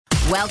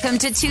Welcome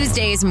to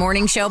Tuesday's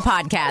Morning Show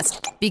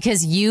podcast,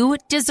 because you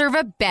deserve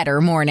a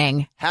better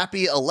morning.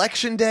 Happy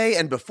Election Day.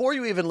 And before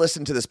you even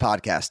listen to this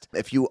podcast,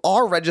 if you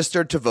are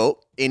registered to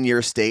vote in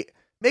your state,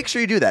 make sure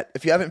you do that.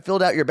 If you haven't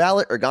filled out your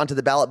ballot or gone to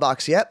the ballot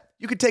box yet,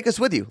 you can take us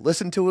with you.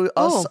 Listen to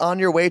us on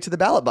your way to the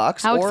ballot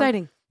box. How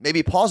exciting.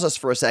 Maybe pause us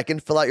for a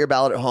second, fill out your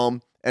ballot at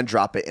home, and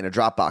drop it in a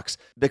drop box.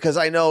 Because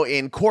I know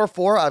in Core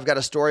 4, I've got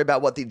a story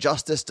about what the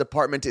Justice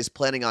Department is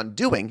planning on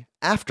doing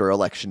after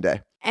Election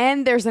Day.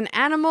 And there's an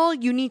animal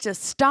you need to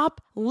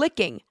stop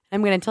licking.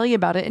 I'm going to tell you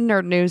about it in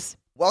Nerd News.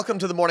 Welcome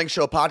to the Morning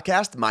Show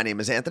podcast. My name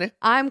is Anthony.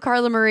 I'm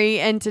Carla Marie,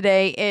 and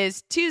today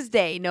is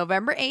Tuesday,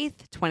 November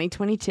 8th,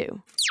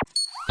 2022.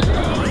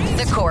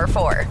 The Core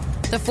 4.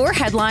 The 4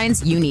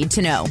 headlines you need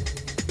to know.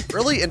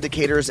 Early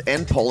indicators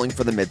and polling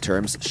for the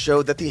midterms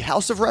show that the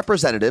House of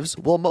Representatives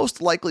will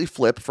most likely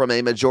flip from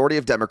a majority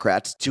of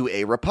Democrats to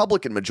a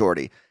Republican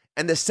majority.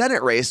 And the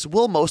Senate race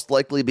will most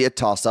likely be a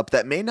toss-up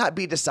that may not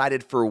be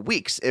decided for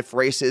weeks if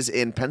races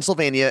in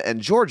Pennsylvania and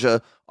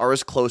Georgia are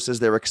as close as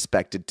they're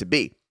expected to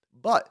be.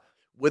 But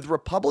with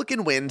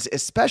Republican wins,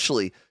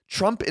 especially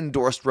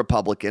Trump-endorsed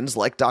Republicans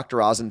like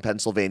Dr. Oz in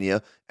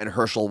Pennsylvania and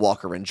Herschel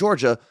Walker in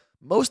Georgia,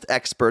 most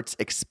experts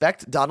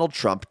expect Donald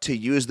Trump to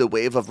use the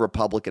wave of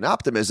Republican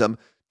optimism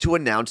to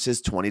announce his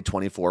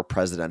 2024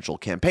 presidential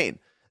campaign.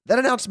 That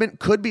announcement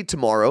could be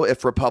tomorrow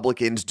if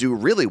Republicans do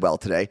really well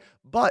today,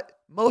 but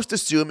most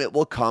assume it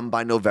will come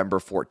by November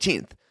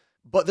 14th.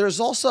 But there's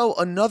also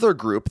another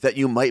group that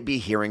you might be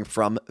hearing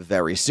from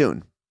very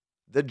soon.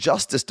 The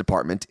Justice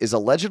Department is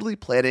allegedly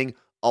planning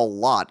a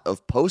lot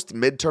of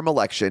post-midterm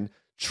election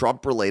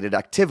Trump-related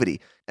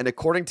activity. And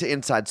according to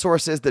inside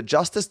sources, the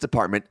Justice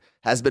Department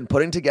has been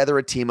putting together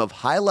a team of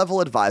high-level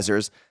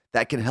advisors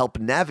that can help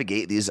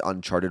navigate these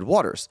uncharted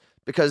waters.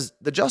 Because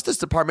the Justice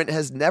Department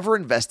has never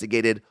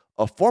investigated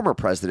a former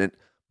president,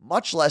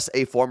 much less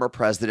a former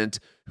president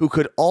who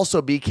could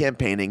also be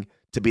campaigning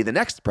to be the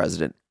next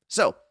president.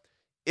 So,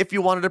 if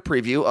you wanted a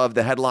preview of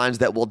the headlines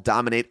that will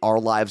dominate our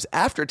lives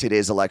after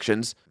today's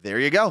elections, there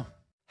you go.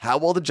 How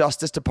will the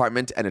Justice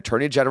Department and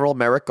Attorney General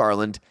Merrick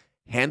Garland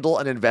handle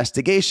an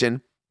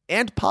investigation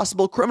and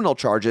possible criminal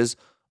charges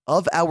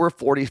of our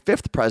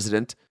 45th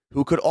president,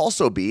 who could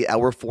also be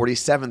our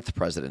 47th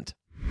president?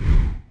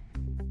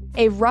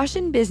 A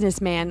Russian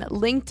businessman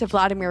linked to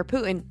Vladimir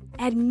Putin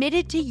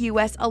admitted to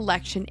U.S.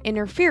 election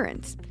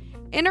interference.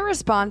 In a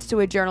response to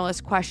a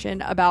journalist's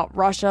question about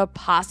Russia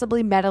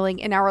possibly meddling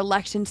in our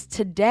elections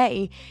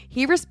today,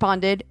 he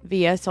responded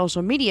via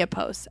social media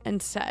posts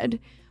and said,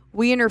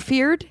 "We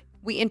interfered,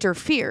 we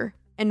interfere,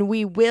 and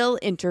we will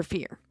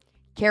interfere.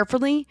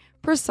 Carefully,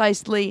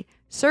 precisely,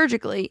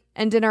 surgically,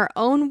 and in our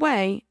own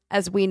way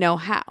as we know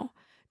how.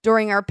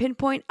 During our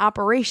pinpoint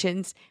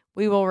operations,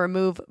 we will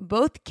remove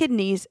both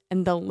kidneys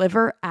and the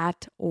liver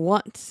at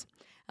once."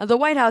 The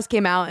White House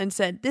came out and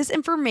said this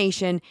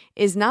information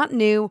is not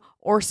new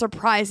or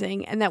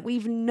surprising, and that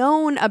we've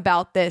known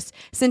about this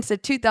since the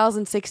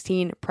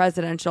 2016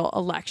 presidential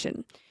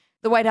election.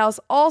 The White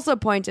House also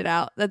pointed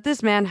out that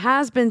this man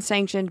has been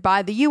sanctioned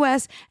by the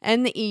U.S.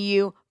 and the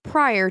EU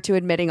prior to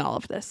admitting all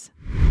of this.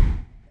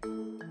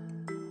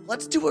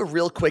 Let's do a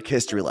real quick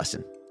history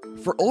lesson.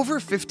 For over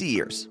 50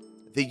 years,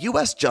 the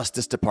U.S.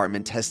 Justice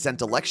Department has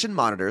sent election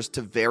monitors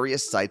to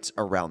various sites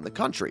around the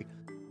country.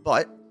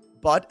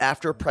 But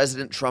after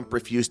President Trump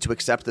refused to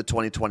accept the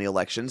 2020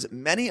 elections,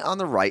 many on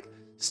the right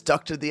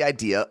stuck to the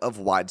idea of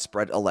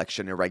widespread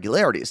election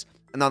irregularities.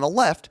 And on the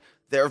left,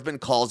 there have been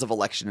calls of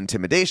election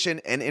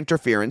intimidation and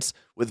interference,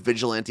 with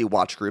vigilante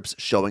watch groups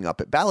showing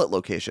up at ballot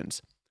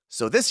locations.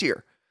 So this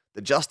year,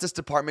 the Justice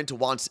Department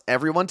wants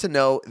everyone to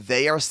know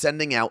they are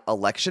sending out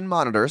election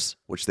monitors,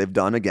 which they've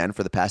done again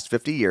for the past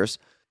 50 years.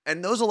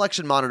 And those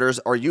election monitors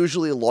are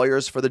usually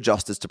lawyers for the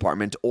Justice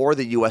Department or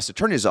the U.S.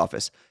 Attorney's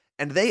Office,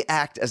 and they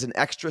act as an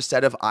extra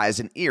set of eyes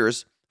and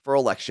ears for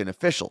election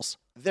officials.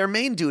 Their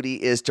main duty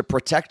is to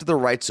protect the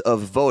rights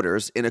of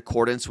voters in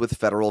accordance with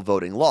federal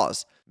voting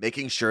laws,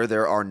 making sure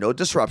there are no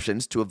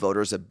disruptions to a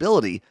voter's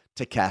ability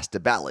to cast a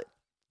ballot.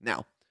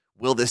 Now,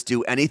 will this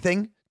do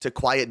anything to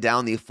quiet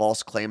down the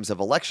false claims of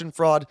election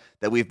fraud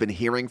that we've been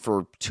hearing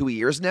for 2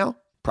 years now?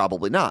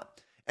 Probably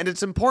not. And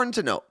it's important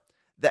to note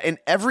that in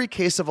every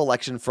case of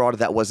election fraud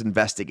that was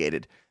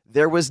investigated,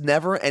 there was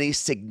never any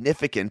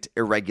significant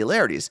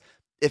irregularities.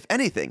 If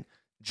anything,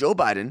 Joe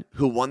Biden,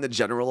 who won the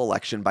general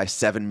election by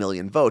 7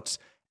 million votes,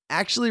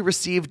 actually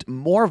received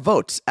more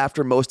votes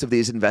after most of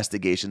these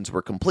investigations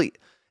were complete.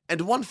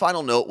 And one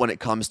final note when it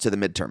comes to the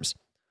midterms.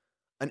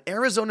 An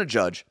Arizona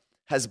judge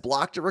has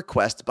blocked a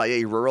request by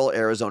a rural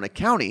Arizona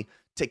county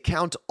to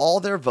count all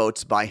their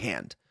votes by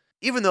hand.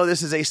 Even though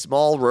this is a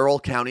small rural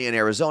county in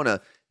Arizona,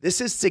 this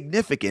is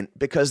significant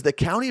because the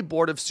County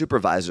Board of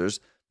Supervisors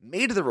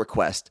made the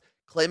request,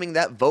 claiming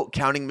that vote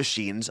counting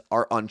machines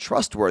are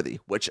untrustworthy,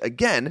 which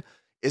again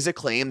is a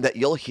claim that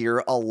you'll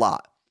hear a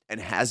lot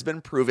and has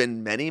been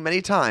proven many,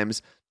 many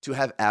times to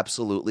have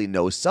absolutely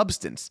no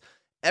substance.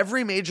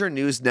 Every major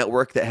news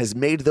network that has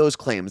made those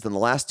claims in the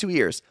last 2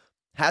 years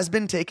has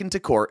been taken to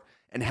court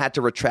and had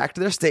to retract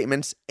their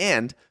statements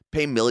and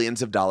pay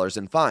millions of dollars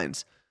in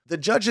fines. The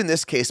judge in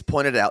this case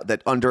pointed out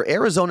that under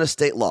Arizona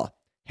state law,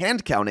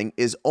 hand counting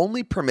is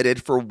only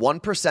permitted for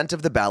 1%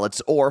 of the ballots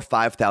or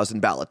 5,000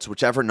 ballots,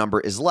 whichever number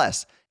is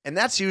less. And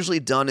that's usually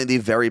done in the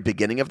very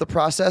beginning of the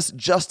process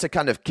just to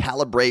kind of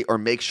calibrate or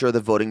make sure the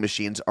voting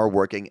machines are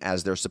working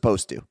as they're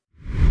supposed to.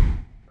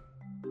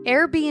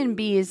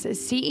 Airbnb's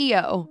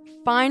CEO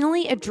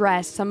finally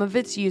addressed some of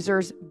its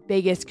users'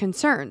 biggest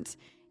concerns: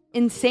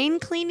 insane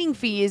cleaning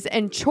fees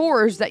and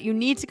chores that you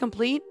need to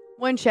complete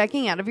when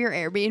checking out of your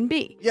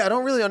Airbnb. Yeah, I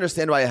don't really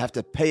understand why I have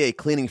to pay a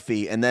cleaning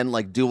fee and then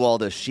do all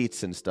the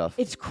sheets and stuff.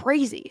 It's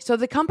crazy. So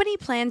the company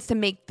plans to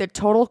make the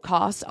total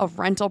cost of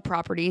rental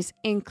properties,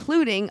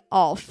 including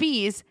all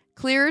fees,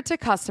 clearer to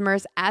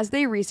customers as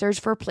they research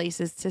for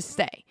places to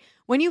stay.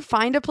 When you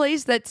find a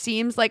place that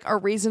seems like a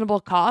reasonable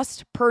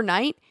cost per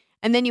night,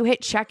 and then you hit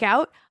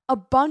checkout, a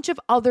bunch of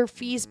other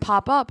fees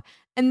pop up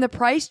and the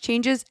price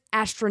changes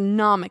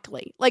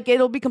astronomically.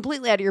 It'll be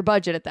completely out of your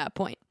budget at that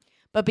point.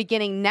 But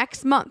beginning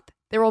next month,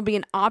 there will be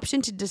an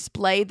option to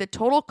display the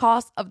total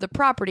cost of the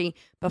property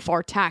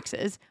before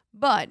taxes,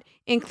 but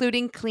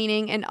including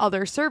cleaning and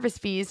other service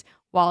fees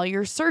while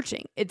you're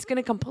searching. It's going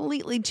to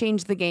completely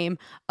change the game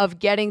of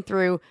getting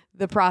through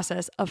the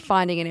process of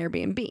finding an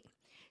Airbnb.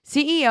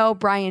 CEO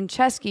Brian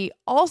Chesky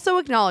also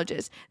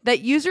acknowledges that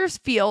users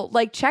feel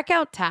like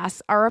checkout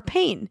tasks are a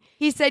pain.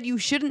 He said you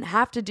shouldn't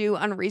have to do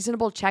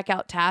unreasonable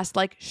checkout tasks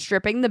like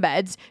stripping the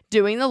beds,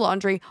 doing the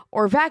laundry,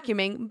 or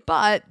vacuuming,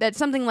 but that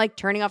something like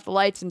turning off the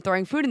lights and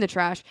throwing food in the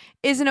trash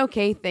is an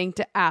okay thing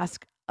to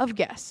ask of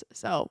guests.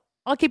 So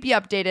I'll keep you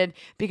updated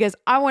because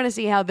I want to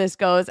see how this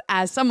goes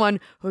as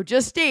someone who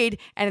just stayed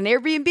at an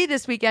Airbnb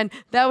this weekend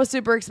that was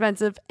super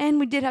expensive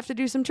and we did have to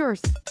do some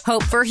chores.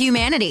 Hope for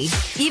humanity.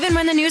 Even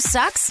when the news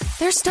sucks,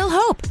 there's still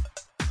hope.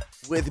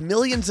 With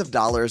millions of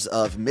dollars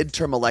of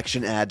midterm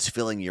election ads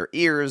filling your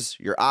ears,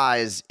 your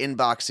eyes,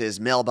 inboxes,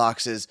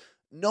 mailboxes,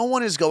 no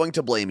one is going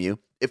to blame you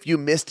if you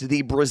missed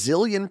the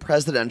Brazilian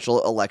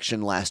presidential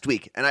election last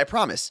week. And I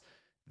promise,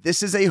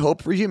 this is a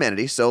hope for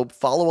humanity, so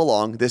follow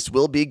along. This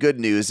will be good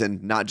news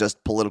and not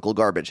just political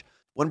garbage.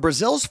 When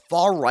Brazil's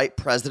far-right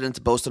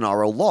President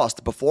Bolsonaro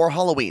lost before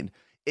Halloween,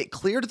 it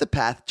cleared the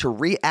path to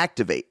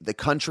reactivate the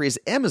country's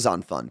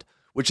Amazon Fund,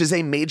 which is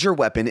a major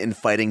weapon in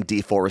fighting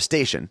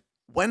deforestation.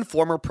 When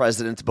former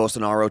President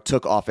Bolsonaro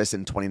took office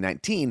in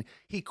 2019,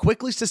 he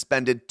quickly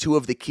suspended two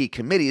of the key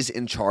committees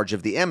in charge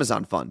of the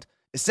Amazon Fund,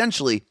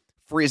 essentially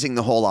freezing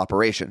the whole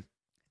operation.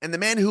 And the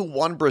man who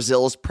won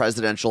Brazil's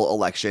presidential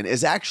election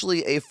is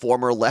actually a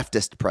former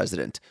leftist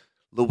president,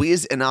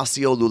 Luiz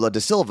Inácio Lula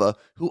da Silva,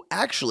 who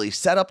actually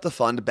set up the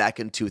fund back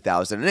in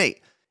 2008.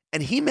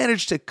 And he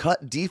managed to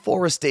cut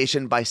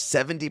deforestation by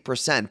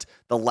 70%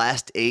 the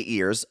last 8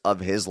 years of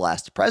his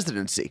last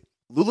presidency.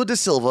 Lula da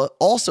Silva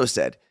also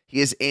said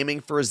he is aiming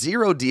for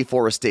zero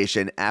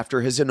deforestation after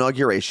his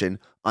inauguration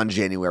on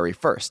January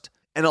 1st.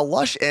 And a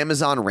lush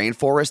Amazon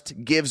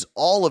rainforest gives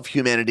all of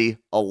humanity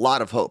a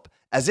lot of hope,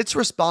 as it's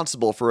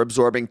responsible for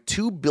absorbing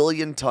 2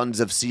 billion tons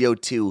of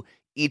CO2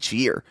 each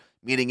year,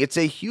 meaning it's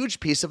a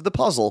huge piece of the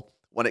puzzle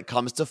when it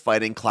comes to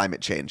fighting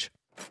climate change.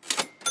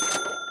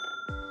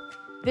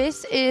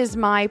 This is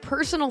my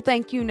personal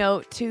thank you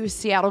note to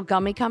Seattle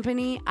Gummy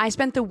Company. I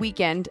spent the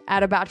weekend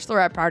at a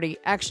bachelorette party.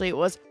 Actually, it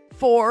was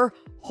 4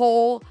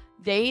 whole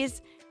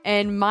days,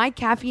 and my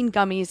caffeine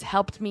gummies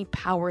helped me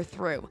power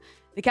through.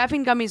 The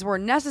caffeine gummies were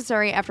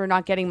necessary after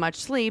not getting much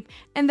sleep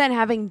and then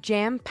having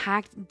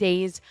jam-packed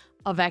days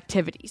of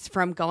activities,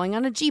 from going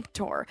on a Jeep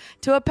tour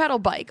to a pedal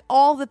bike,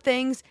 all the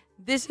things.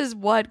 This is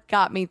what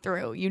got me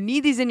through. You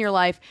need these in your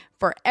life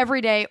for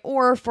every day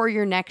or for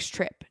your next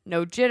trip.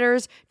 No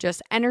jitters,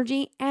 just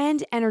energy,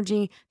 and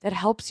energy that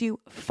helps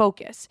you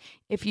focus.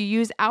 If you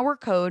use our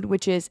code,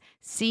 which is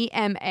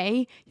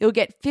CMA, you'll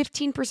get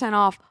 15%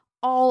 off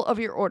all of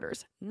your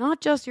orders, not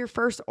just your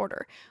first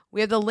order. We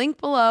have the link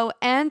below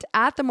and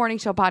at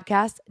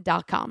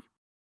themorningshowpodcast.com.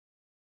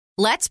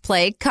 Let's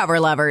play Cover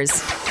Lovers.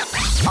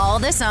 All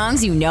the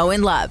songs you know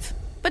and love,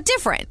 but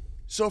different.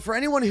 So for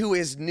anyone who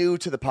is new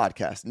to the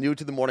podcast, new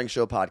to the Morning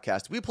Show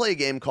podcast, we play a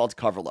game called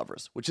Cover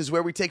Lovers, which is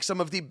where we take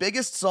some of the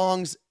biggest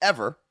songs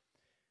ever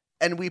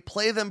and we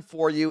play them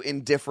for you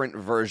in different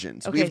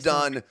versions. Okay,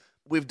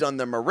 We've done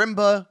the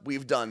marimba,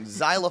 we've done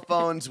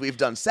xylophones, we've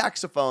done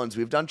saxophones,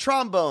 we've done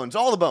trombones,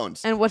 all the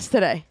bones. And what's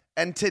today?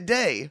 And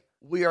today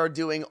we are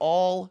doing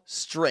all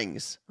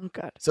strings. Oh,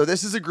 God. So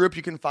this is a group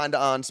you can find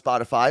on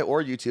Spotify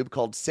or YouTube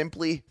called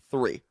Simply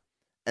 3.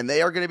 And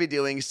they are going to be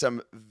doing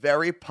some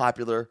very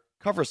popular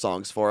cover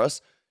songs for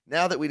us.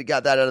 Now that we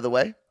got that out of the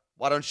way,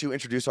 why don't you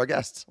introduce our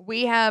guests?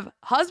 We have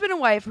husband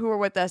and wife who are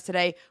with us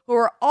today, who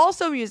are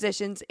also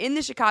musicians in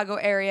the Chicago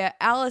area,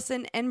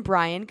 Allison and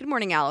Brian. Good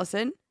morning,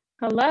 Allison.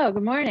 Hello,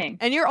 good morning.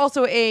 And you're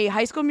also a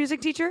high school music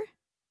teacher?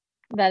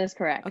 That is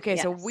correct. Okay,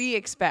 yes. So we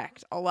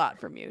expect a lot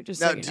from you. Just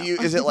Now, so you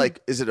know.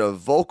 is it a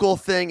vocal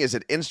thing? Is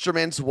it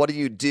instruments? What do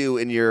you do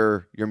in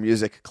your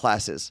music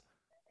classes?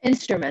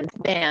 Instruments,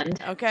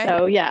 band. Okay.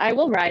 So yeah, I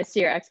will rise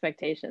to your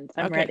expectations.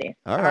 I'm ready.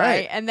 All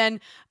right. And then,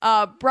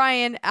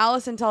 Brian,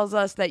 Allison tells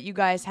us that you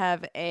guys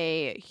have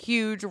a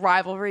huge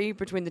rivalry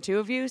between the two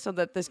of you, so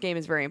that this game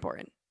is very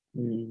important.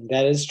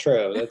 That is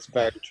true. That's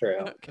very true.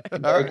 Okay. A All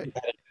very right.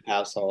 competitive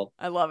household.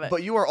 I love it.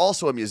 But you are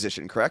also a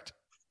musician, correct?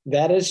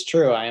 That is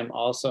true. I am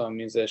also a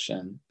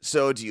musician.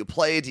 So do you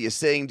play? Do you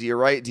sing? Do you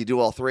write? Do you do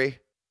all three?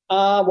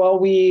 Well,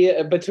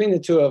 between the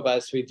two of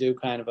us, we do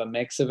kind of a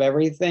mix of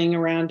everything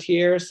around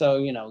here. So,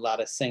 a lot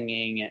of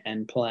singing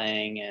and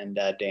playing and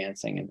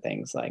dancing and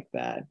things like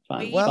that.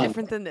 Way Fun.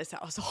 different than this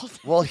household.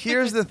 Well,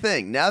 here's the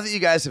thing. Now that you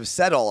guys have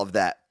said all of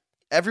that,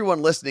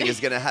 everyone listening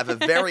is going to have a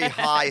very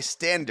high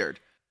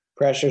standard.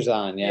 Pressure's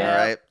on, yeah. All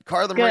right.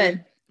 Carla Marie,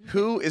 Good.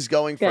 who is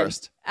going Good.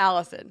 first?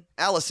 Allison.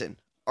 Allison,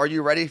 are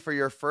you ready for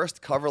your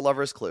first Cover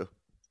Lovers clue?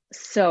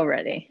 So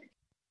ready.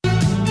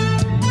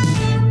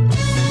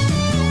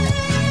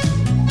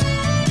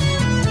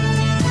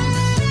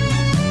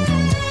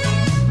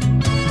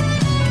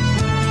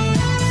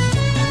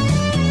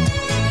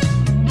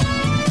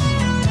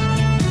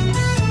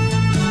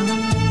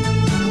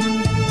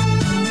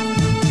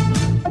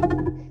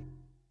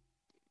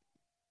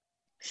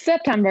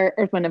 September,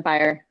 Earth, Wind, and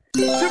Fire.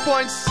 2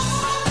 points.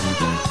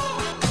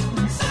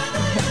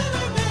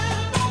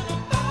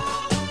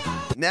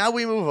 Now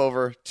we move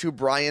over to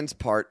Brian's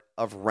part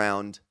of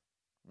round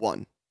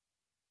 1.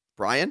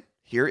 Brian,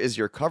 here is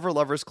your Cover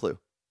Lovers clue.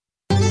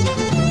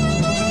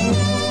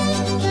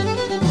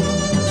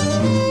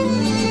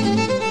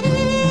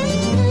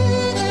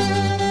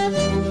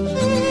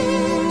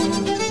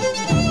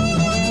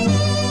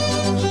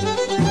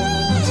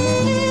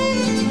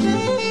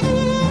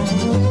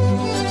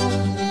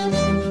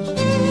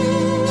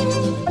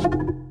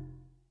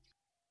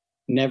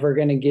 Never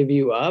Gonna Give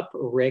You Up,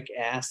 Rick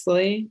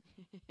Astley.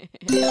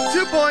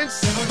 2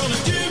 points.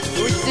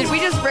 Did we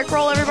just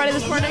rickroll everybody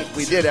this morning?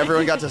 We did.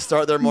 Everyone got to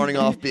start their morning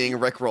off being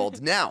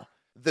rickrolled. Now,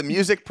 the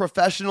music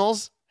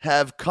professionals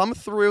have come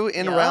through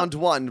in round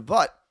 1,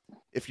 but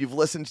if you've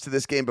listened to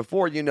this game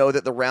before, you know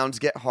that the rounds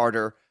get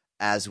harder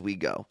as we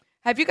go.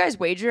 Have you guys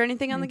wagered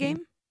anything on the game?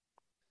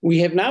 We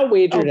have not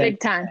wagered Big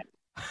time.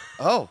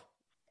 Oh,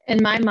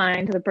 In my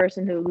mind, the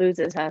person who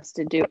loses has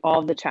to do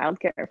all the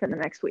childcare for the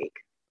next week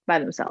by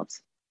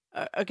themselves.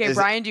 Okay, Is it-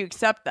 Brian, do you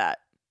accept that?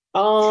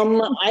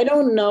 I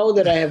don't know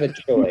that I have a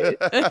choice.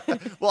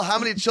 well, how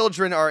many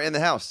children are in the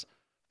house?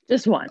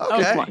 Just one.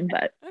 Okay. Just one,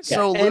 but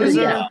So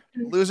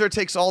And, loser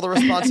takes all the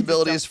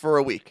responsibilities for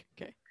a week.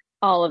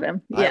 all of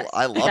them. Yes.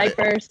 I love it.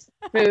 Diapers,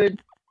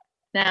 food,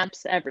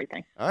 naps,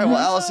 everything. All right, well,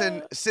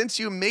 Allison, since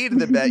you made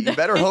the bet, you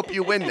better hope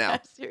you win now,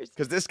 Seriously.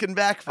 because this can Oh,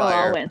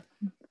 backfire. I'll win.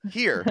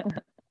 Here,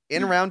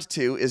 in round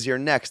 2, is your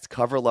next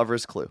Cover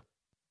Lovers clue.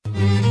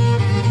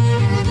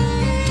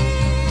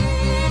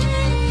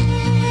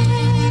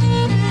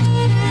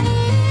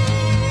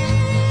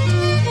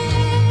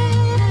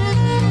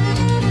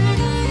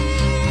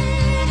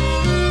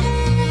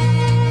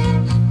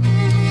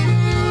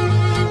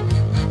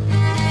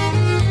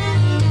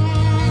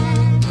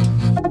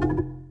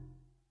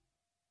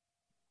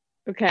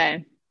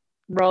 Okay.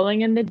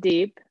 Rolling in the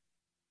Deep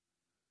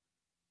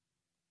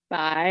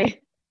by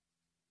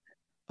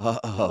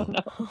Uh-oh.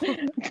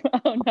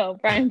 oh no,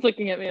 Brian's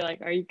looking at me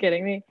like, are you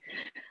kidding me?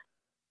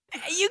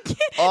 You can't.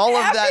 All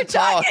of after that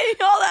talk. talking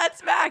all that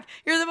smack,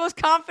 you're the most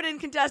confident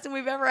contestant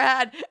we've ever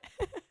had.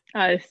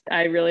 I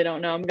really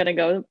don't know. I'm gonna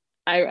go.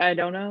 I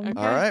don't know. Okay.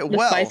 All right, The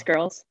well, Spice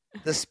Girls.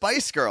 the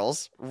Spice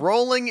Girls,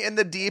 Rolling in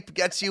the Deep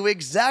gets you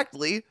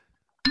exactly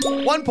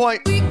 1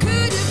 point.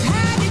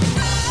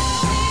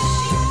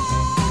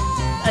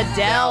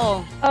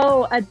 Adele.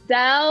 Oh,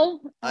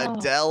 Adele. Oh.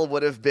 Adele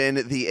would have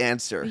been the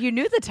answer. You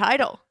knew the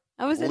title.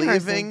 That was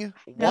interesting.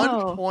 Leaving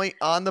No. 1 point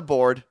on the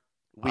board.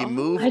 We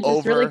move I just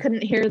over. really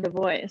couldn't hear the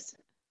voice.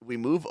 We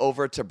move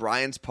over to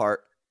Brian's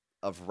part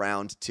of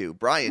round 2.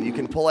 Brian, you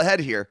can pull ahead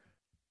here.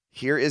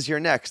 Here is your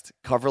next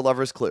Cover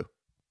Lovers clue.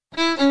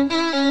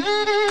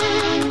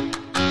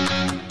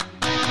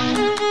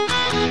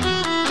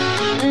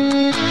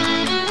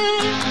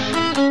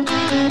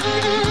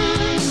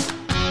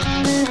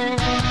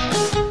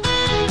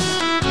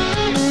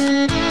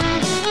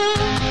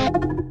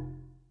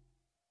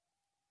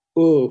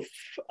 Oof.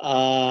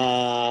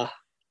 Oh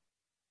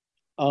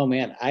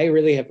man, I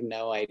really have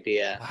no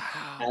idea.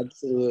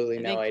 Absolutely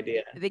I no think-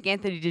 idea. I think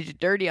Anthony did you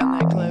dirty on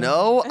that clip.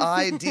 No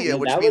idea,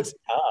 which that means, was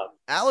tough.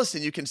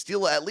 Allison, you can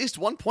steal at least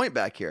 1 point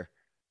back here.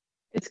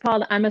 It's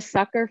called "I'm a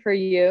Sucker for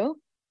You."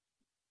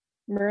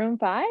 Maroon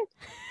 5.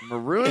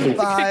 Maroon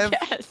 5,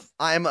 Yes.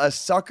 I'm a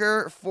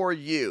Sucker for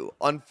You.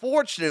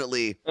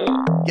 Unfortunately,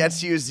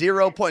 gets you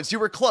 0 points. You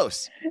were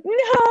close.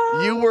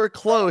 No. You were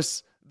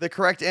close. The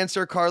correct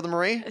answer, Carla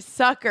Marie?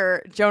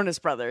 Sucker, Jonas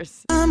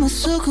Brothers. I'm a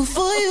sucker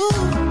for you.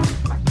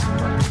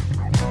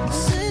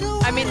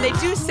 I mean, they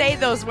do say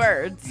those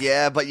words.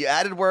 Yeah, but you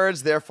added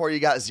words, therefore you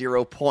got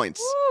 0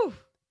 points. Woo.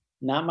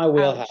 Not my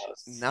wheelhouse.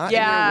 Not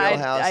Yeah, in your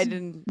wheelhouse. I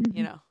didn't,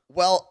 you know.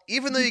 Well,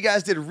 even though you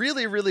guys did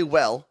really, really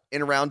well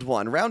in round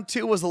 1, round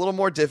 2 was a little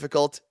more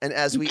difficult. And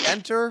as we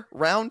enter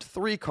round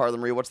 3, Carla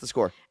Marie, what's the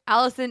score?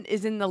 Allison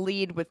is in the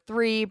lead with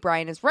 3.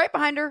 Brian is right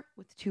behind her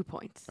with 2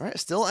 points. All right,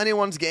 still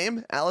anyone's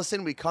game.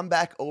 Allison, we come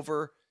back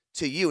over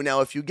to you.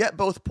 Now, if you get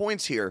both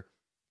points here,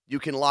 you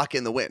can lock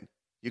in the win.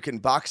 You can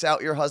box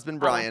out your husband,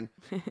 Brian,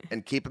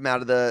 and keep him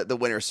out of the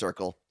winner's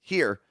circle.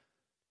 Here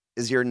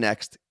is your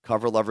next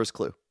Cover Lovers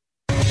clue.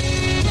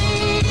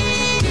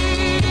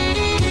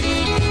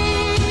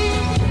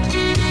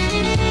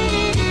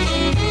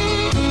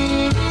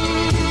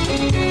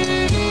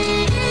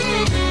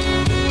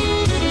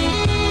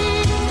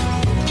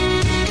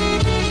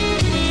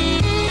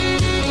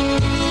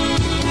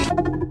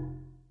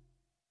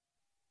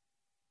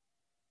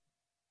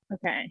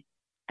 Okay.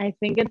 I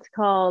think it's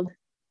called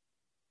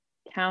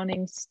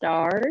Counting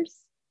Stars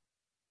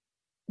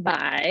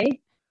by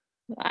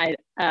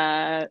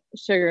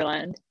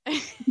Sugarland.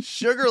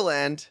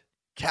 Sugarland,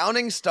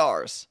 Counting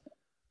Stars.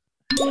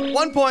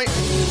 1 point.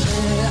 It's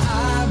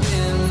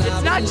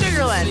not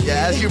Sugarland.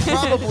 Yeah, as you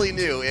probably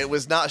knew, it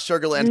was not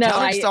Sugarland. No,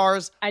 Counting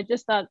Stars I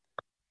just thought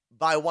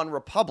by One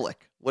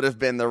Republic would have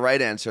been the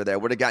right answer there.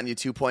 Would have gotten you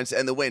 2 points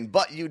and the win.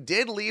 But you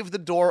did leave the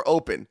door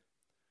open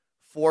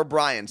for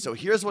Brian. So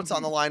here's what's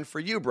on the line for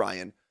you,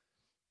 Brian.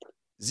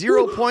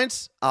 0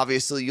 points,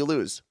 obviously you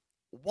lose.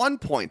 1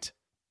 point,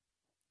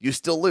 you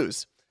still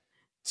lose.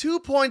 2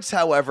 points,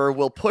 however,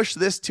 will push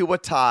this to a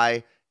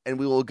tie, and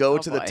we will go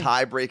to the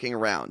tie-breaking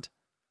round.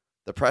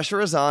 The pressure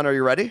is on. Are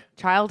you ready?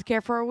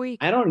 Childcare for a week.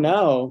 I don't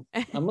know.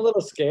 I'm a little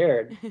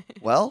scared.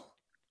 Well,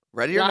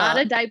 ready a or lot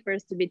not, of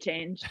diapers to be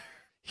changed.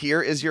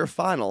 here is your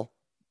final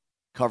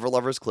Cover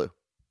Lovers clue.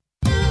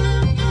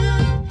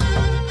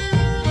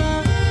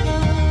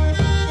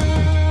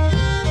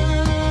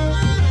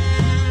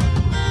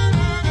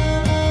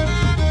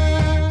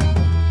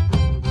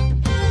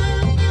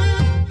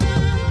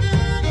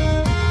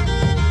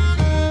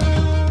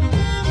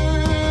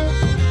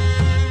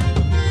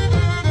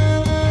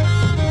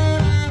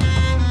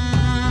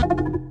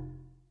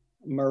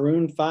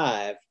 Maroon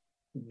 5,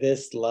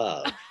 This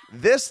Love.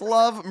 This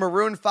Love,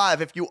 Maroon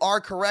 5. If you are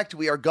correct,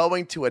 we are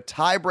going to a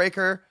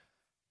tiebreaker.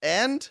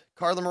 And,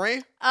 Carla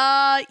Marie?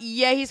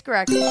 Yeah, he's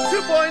correct. 2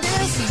 points.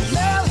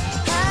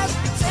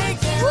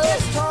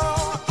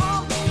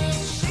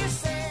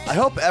 I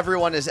hope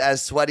everyone is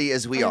as sweaty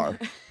as we are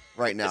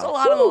right now. There's a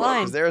lot on the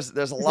line. 'Cause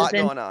there's a lot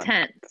going on.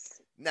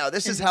 Intense. Now,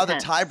 this is how the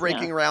Intense,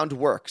 tie-breaking yeah. round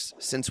works,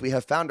 since we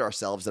have found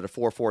ourselves at a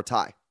 4-4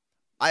 tie.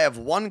 I have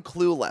one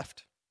clue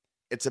left.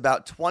 It's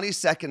about 20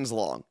 seconds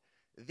long.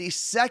 The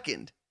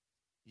second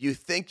you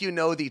think you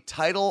know the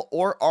title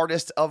or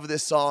artist of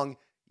this song,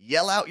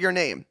 yell out your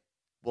name.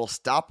 We'll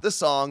stop the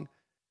song,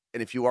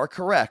 and if you are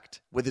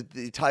correct with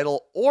the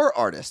title or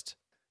artist,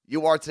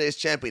 you are today's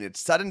champion. It's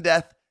sudden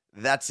death.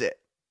 That's it.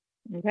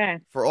 Okay.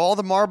 For all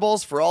the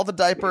marbles, for all the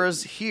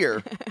diapers,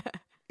 here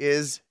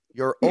is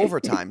your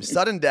overtime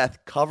sudden death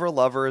Cover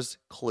Lovers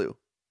clue.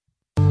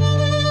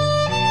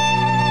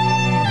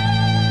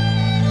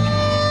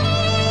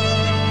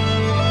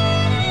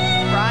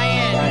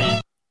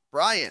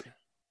 Brian.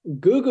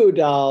 Goo Goo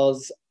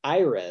Dolls,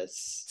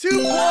 Iris. 2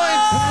 points.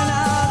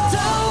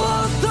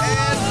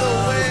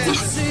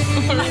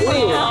 And the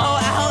win.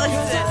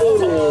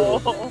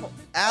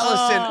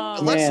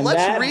 Allison,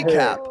 let's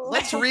recap. Hurt.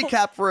 Let's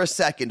recap for a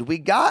second.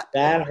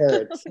 That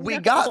hurts. We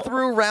got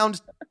through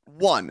round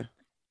 1,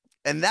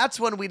 and that's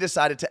when we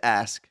decided to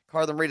ask,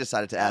 Carla Marie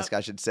decided to ask,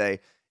 I should say,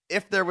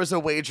 if there was a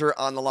wager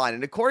on the line.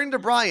 And according to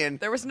Brian,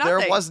 there was nothing.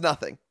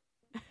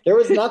 There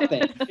was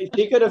nothing.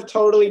 He could have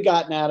totally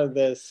gotten out of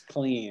this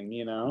clean,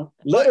 you know?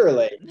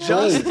 Literally.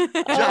 Just no.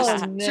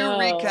 to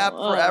recap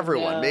for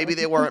everyone, maybe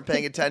they weren't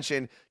paying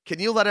attention.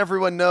 Can you let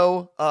everyone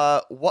know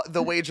what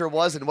the wager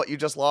was and what you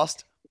just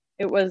lost?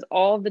 It was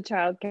all the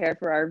childcare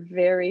for our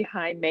very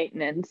high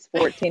maintenance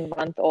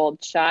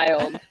 14-month-old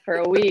child for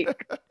a week.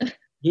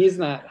 He's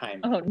not high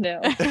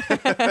maintenance. Oh,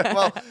 no.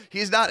 Well,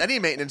 he's not any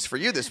maintenance for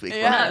you this week.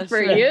 Yeah, Brian.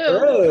 For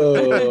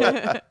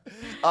you.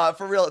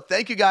 For real,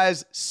 thank you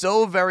guys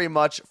so very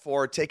much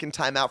for taking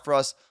time out for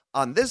us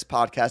on this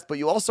podcast, but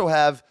you also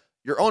have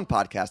your own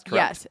podcast, correct?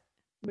 Yes.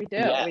 We do.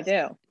 Yes. We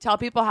do. Tell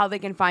people how they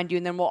can find you,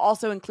 and then we'll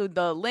also include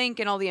the link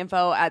and all the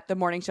info at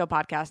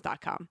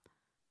themorningshowpodcast.com.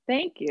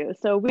 Thank you.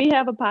 So we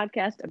have a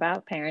podcast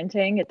about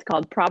parenting. It's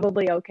called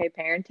Probably Okay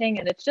Parenting,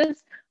 and it's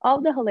just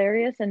all the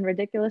hilarious and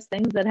ridiculous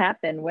things that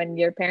happen when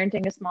you're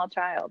parenting a small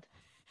child.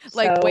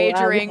 Like So,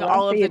 wagering we'd love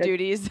all of for you the to-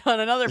 duties on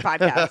another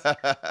podcast.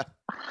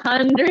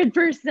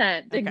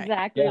 100%. Okay.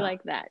 Exactly Yeah.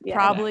 like that. Yeah.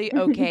 Probably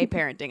Okay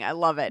Parenting. I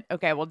love it.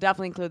 Okay, we'll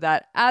definitely include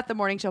that at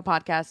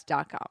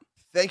themorningshowpodcast.com.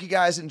 Thank you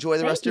guys. Enjoy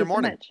the rest of your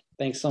morning.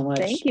 Thanks so much.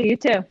 Thank you. You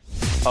too.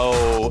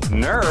 Oh,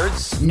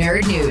 nerds.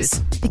 Nerd news,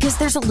 because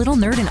there's a little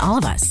nerd in all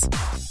of us.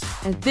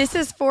 And this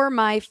is for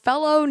my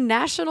fellow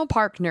national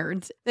park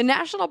nerds. The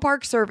National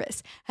Park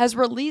Service has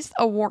released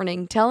a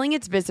warning telling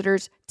its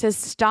visitors to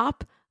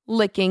stop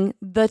licking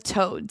the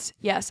toads.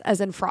 Yes, as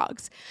in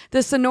frogs. The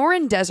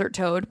Sonoran desert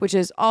toad, which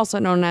is also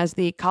known as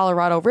the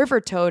Colorado River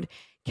toad,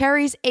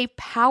 carries a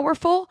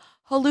powerful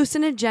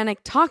hallucinogenic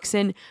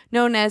toxin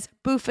known as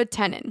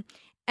bufetenin,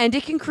 and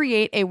it can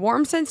create a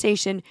warm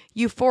sensation,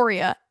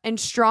 euphoria, and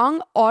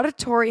strong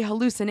auditory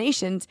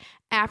hallucinations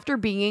after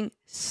being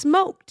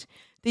smoked.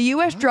 The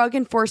U.S. Drug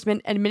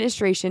Enforcement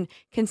Administration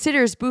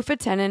considers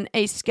bufetenin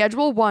a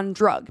Schedule I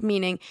drug,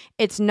 meaning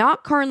it's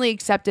not currently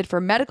accepted for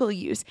medical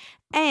use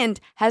and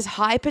has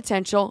high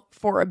potential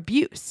for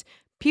abuse.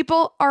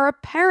 People are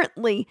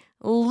apparently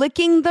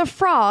licking the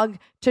frog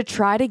to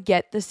try to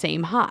get the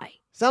same high.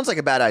 Sounds like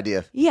a bad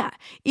idea. Yeah.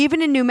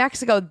 Even in New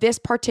Mexico, this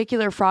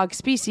particular frog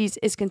species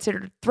is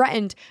considered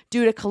threatened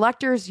due to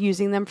collectors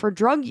using them for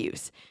drug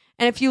use.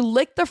 And if you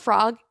lick the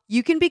frog,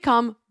 you can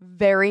become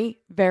very,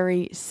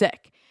 very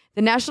sick.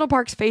 The National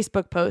Park's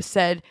Facebook post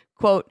said,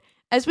 quote,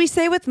 "As we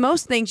say with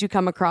most things you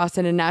come across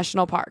in a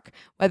national park,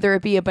 whether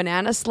it be a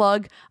banana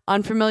slug,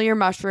 unfamiliar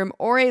mushroom,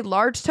 or a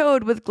large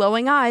toad with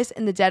glowing eyes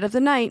in the dead of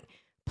the night,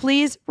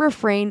 please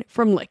refrain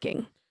from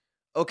licking."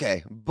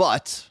 Okay,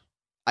 but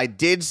I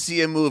did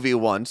see a movie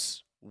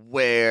once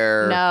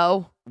where...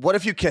 No. What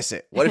if you kiss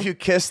it? What if you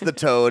kiss the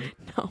toad?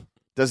 No.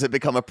 Does it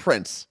become a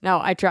prince? No,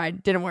 I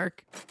tried. Didn't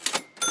work.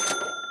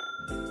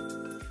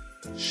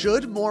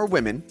 Should more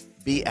women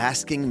be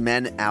asking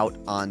men out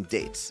on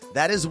dates?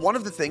 That is one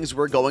of the things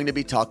we're going to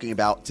be talking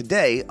about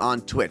today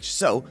on Twitch.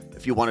 So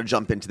if you want to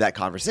jump into that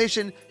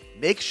conversation,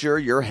 make sure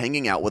you're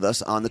hanging out with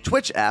us on the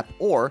Twitch app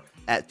or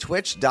at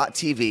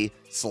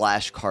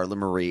twitch.tv/Carla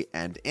Marie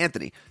and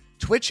Anthony.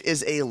 Twitch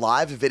is a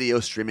live video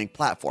streaming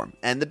platform,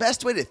 and the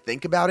best way to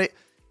think about it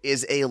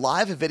is a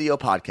live video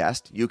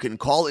podcast. You can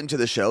call into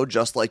the show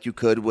just like you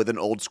could with an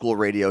old school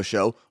radio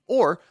show,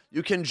 or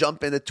you can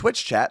jump in the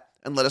Twitch chat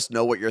and let us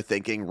know what you're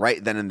thinking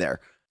right then and there.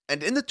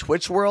 And in the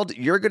Twitch world,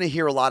 you're going to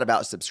hear a lot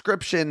about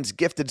subscriptions,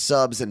 gifted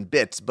subs, and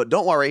bits, but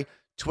don't worry,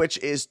 Twitch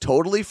is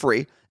totally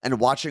free,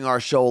 and watching our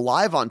show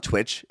live on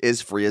Twitch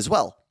is free as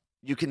well.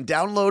 You can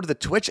download the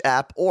Twitch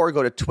app or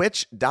go to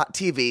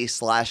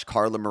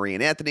twitch.tv/Carla Marie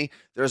and Anthony.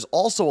 There's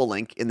also a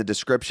link in the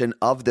description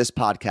of this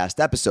podcast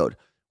episode.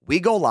 We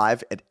go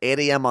live at 8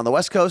 a.m. on the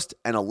West Coast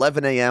and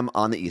 11 a.m.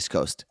 on the East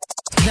Coast.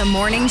 The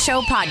Morning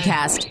Show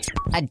Podcast,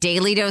 a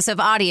daily dose of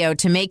audio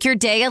to make your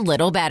day a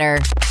little better.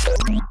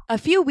 A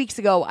few weeks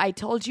ago, I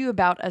told you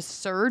about a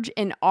surge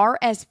in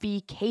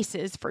RSV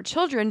cases for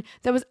children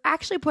that was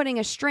actually putting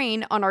a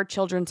strain on our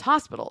children's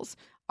hospitals.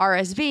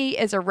 RSV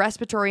is a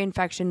respiratory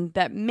infection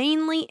that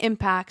mainly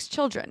impacts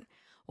children.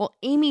 Well,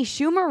 Amy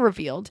Schumer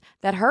revealed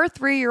that her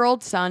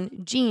 3-year-old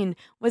son, Gene,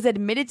 was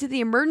admitted to the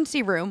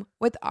emergency room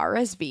with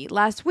RSV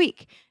last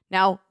week.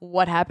 Now,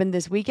 what happened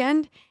this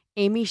weekend?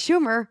 Amy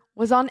Schumer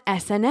was on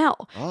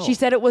SNL. Oh. She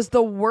said it was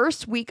the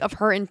worst week of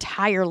her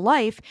entire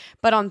life,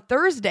 but on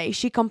Thursday,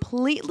 she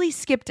completely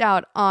skipped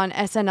out on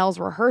SNL's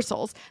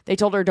rehearsals. They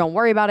told her, don't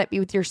worry about it, be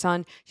with your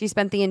son. She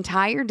spent the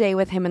entire day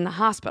with him in the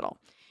hospital.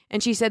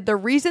 And she said the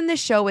reason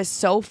this show is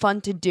so fun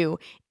to do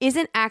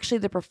isn't actually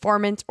the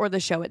performance or the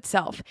show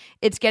itself.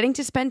 It's getting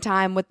to spend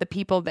time with the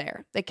people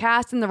there, the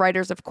cast and the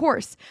writers, of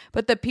course,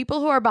 but the people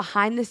who are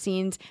behind the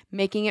scenes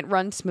making it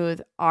run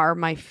smooth are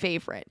my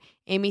favorite.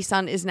 Amy's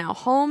son is now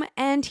home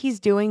and he's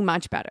doing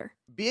much better.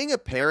 Being a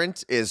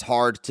parent is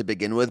hard to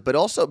begin with, but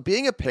also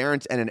being a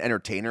parent and an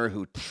entertainer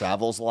who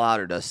travels a lot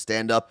or does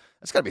stand-up,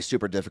 that's got to be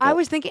super difficult. I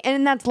was thinking,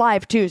 and that's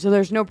live too, so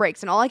there's no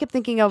breaks. And all I kept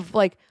thinking of,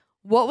 like,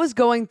 what was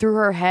going through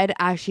her head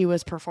as she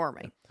was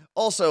performing?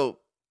 Also,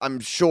 I'm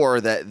sure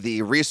that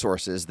the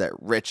resources that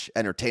rich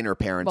entertainer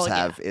parents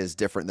have is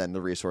different than the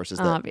resources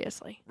that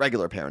obviously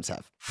regular parents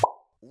have.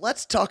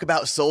 Let's talk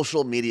about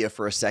social media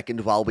for a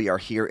second while we are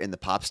here in the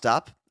Pop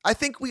Stop. I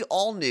think we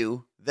all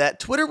knew that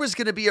Twitter was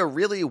going to be a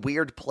really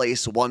weird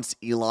place once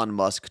Elon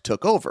Musk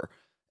took over.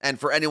 And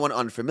for anyone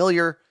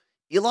unfamiliar,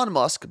 Elon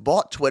Musk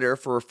bought Twitter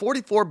for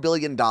 $44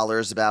 billion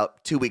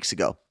about 2 weeks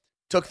ago,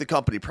 took the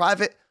company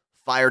private,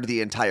 fired the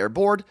entire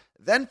board,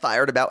 then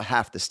fired about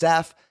half the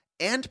staff,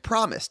 and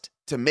promised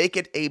to make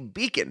it a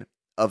beacon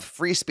of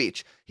free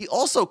speech. He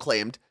also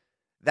claimed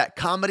that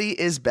comedy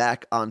is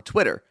back on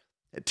Twitter.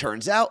 It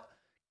turns out,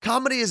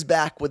 comedy is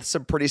back with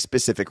some pretty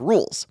specific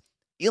rules.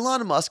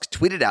 Elon Musk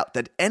tweeted out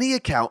that any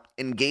account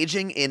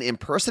engaging in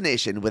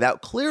impersonation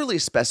without clearly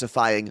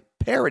specifying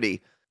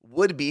parody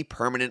would be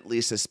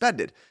permanently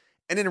suspended.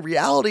 And in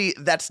reality,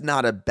 that's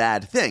not a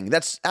bad thing.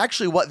 That's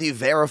actually what the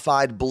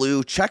verified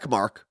blue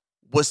checkmark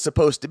was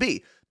supposed to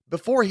be.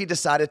 Before he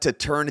decided to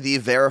turn the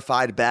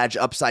verified badge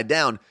upside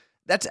down,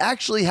 that's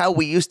actually how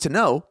we used to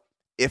know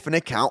if an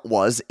account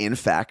was, in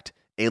fact,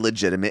 a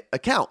legitimate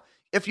account.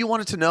 If you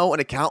wanted to know an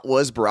account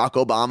was Barack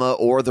Obama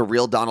or the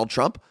real Donald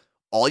Trump,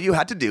 all you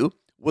had to do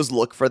was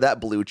look for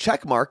that blue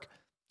check mark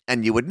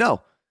and you would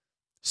know.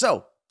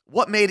 So,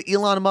 what made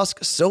Elon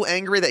Musk so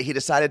angry that he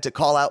decided to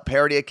call out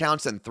parody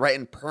accounts and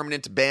threaten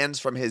permanent bans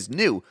from his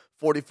new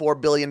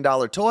 $44 billion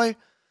toy?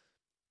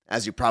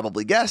 As you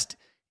probably guessed,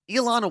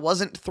 Elon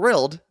wasn't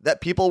thrilled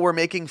that people were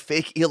making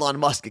fake Elon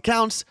Musk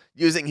accounts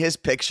using his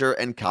picture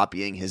and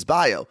copying his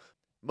bio.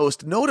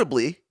 Most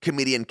notably,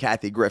 comedian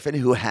Kathy Griffin,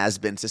 who has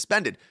been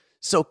suspended.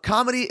 So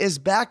comedy is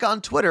back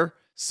on Twitter,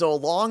 so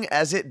long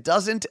as it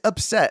doesn't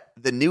upset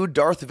the new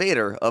Darth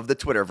Vader of the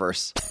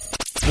Twitterverse.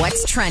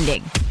 What's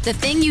trending? The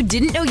thing you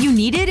didn't know you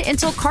needed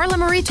until Carla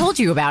Marie told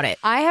you about it.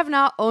 I have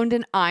not owned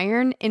an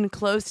iron in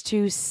close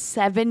to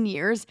 7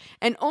 years,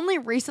 and only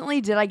recently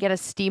did I get a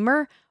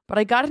steamer, but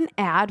I got an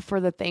ad for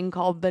the thing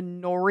called the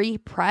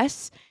Nori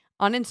Press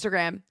on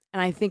Instagram,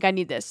 and I think I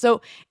need this.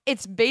 So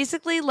it's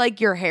basically like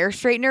your hair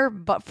straightener,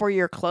 but for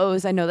your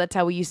clothes. I know that's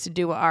how we used to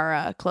do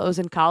our clothes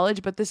in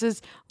college, but this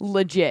is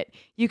legit.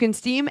 You can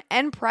steam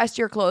and press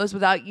your clothes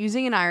without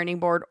using an ironing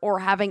board or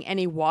having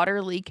any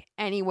water leak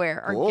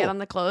anywhere or get on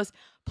the clothes.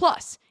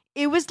 Plus,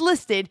 it was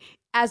listed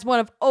as one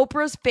of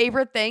Oprah's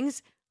favorite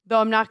things,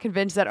 though I'm not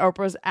convinced that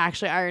Oprah's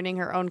actually ironing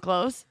her own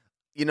clothes.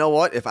 You know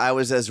what? If I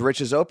was as rich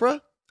as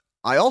Oprah,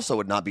 I also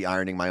would not be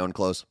ironing my own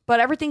clothes. But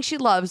everything she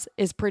loves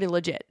is pretty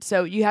legit.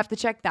 So you have to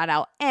check that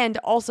out. And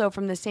also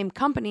from the same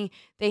company,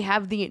 they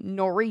have the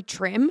Nori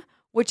Trim,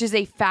 which is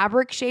a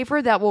fabric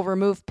shaver that will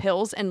remove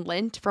pills and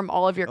lint from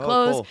all of your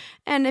clothes. Cool.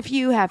 And if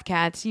you have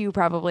cats, you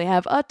probably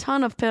have a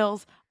ton of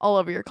pills all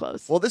over your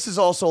clothes. Well, this is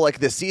also like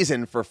the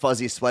season for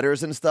fuzzy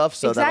sweaters and stuff,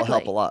 so that'll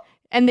help a lot.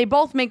 And they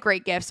both make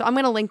great gifts. So I'm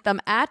going to link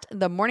them at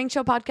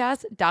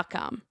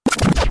themorningshowpodcast.com.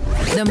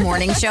 The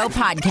Morning Show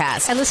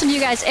Podcast. I listen to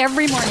you guys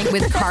every morning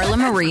With Carla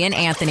Marie and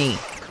Anthony.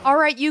 All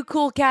right, you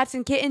cool cats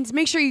and kittens,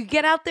 make sure you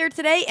get out there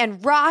today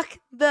and rock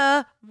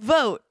the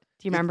vote.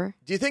 Do you remember?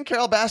 Do you think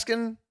Carol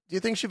Baskin, do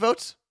you think she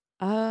votes?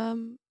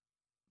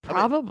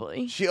 Probably. I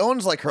mean, she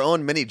owns like her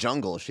own mini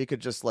jungle. She could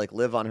just like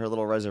live on her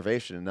little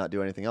reservation and not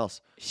do anything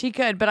else. She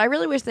could, but I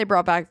really wish they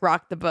brought back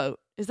Rock the Vote.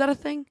 Is that a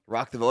thing?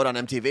 Rock the Vote on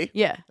MTV?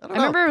 Yeah. I I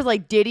remember it was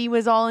like Diddy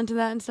was all into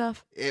that and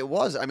stuff. It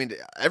was. I mean,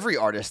 every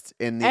artist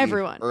in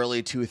the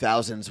early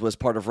 2000s was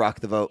part of Rock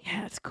the Vote.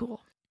 Yeah, that's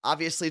cool.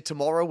 Obviously,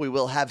 tomorrow we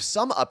will have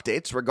some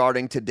updates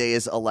regarding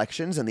today's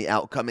elections and the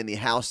outcome in the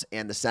House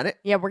and the Senate.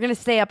 Yeah, we're going to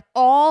stay up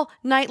all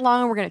night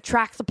long and we're going to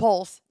track the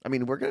polls. I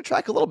mean, we're going to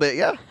track a little bit,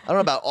 yeah. I don't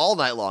know about all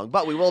night long,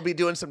 but we will be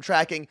doing some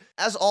tracking.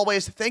 As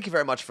always, thank you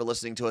very much for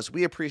listening to us.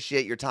 We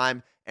appreciate your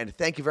time, and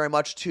thank you very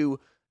much to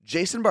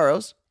Jason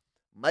Burrows,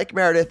 Mike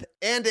Meredith,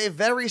 and a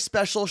very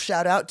special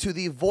shout out to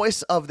the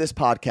voice of this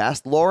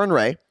podcast, Lauren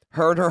Ray.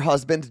 Her and her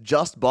husband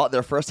just bought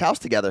their first house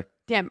together.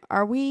 Damn,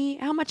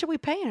 how much are we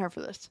paying her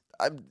for this?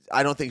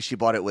 I don't think she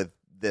bought it with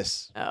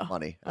this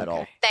money at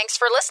all. Thanks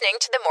for listening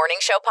to the Morning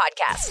Show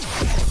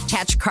Podcast.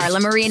 Catch Carla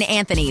Marie and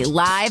Anthony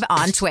live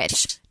on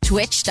Twitch.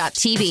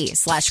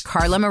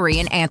 Twitch.tv/Carla Marie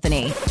and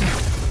Anthony.